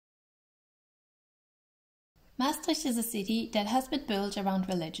Maastricht is a city that has been built around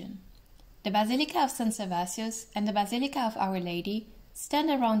religion. The Basilica of St. Servatius and the Basilica of Our Lady stand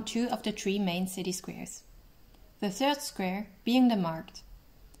around two of the three main city squares, the third square being the Markt.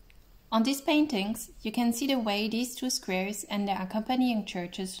 On these paintings, you can see the way these two squares and their accompanying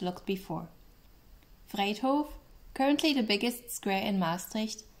churches looked before. Vrijthof, currently the biggest square in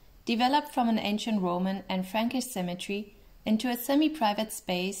Maastricht, developed from an ancient Roman and Frankish cemetery into a semi-private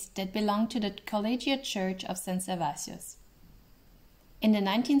space that belonged to the collegiate church of St. Servatius. In the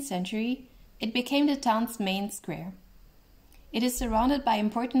 19th century, it became the town's main square. It is surrounded by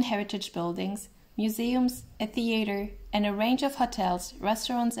important heritage buildings, museums, a theater, and a range of hotels,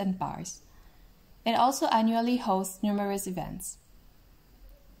 restaurants, and bars. It also annually hosts numerous events.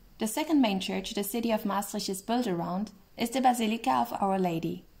 The second main church the city of Maastricht is built around is the Basilica of Our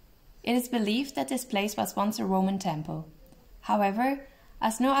Lady. It is believed that this place was once a Roman temple. However,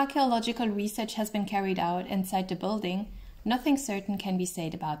 as no archaeological research has been carried out inside the building, nothing certain can be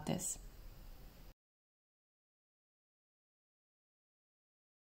said about this.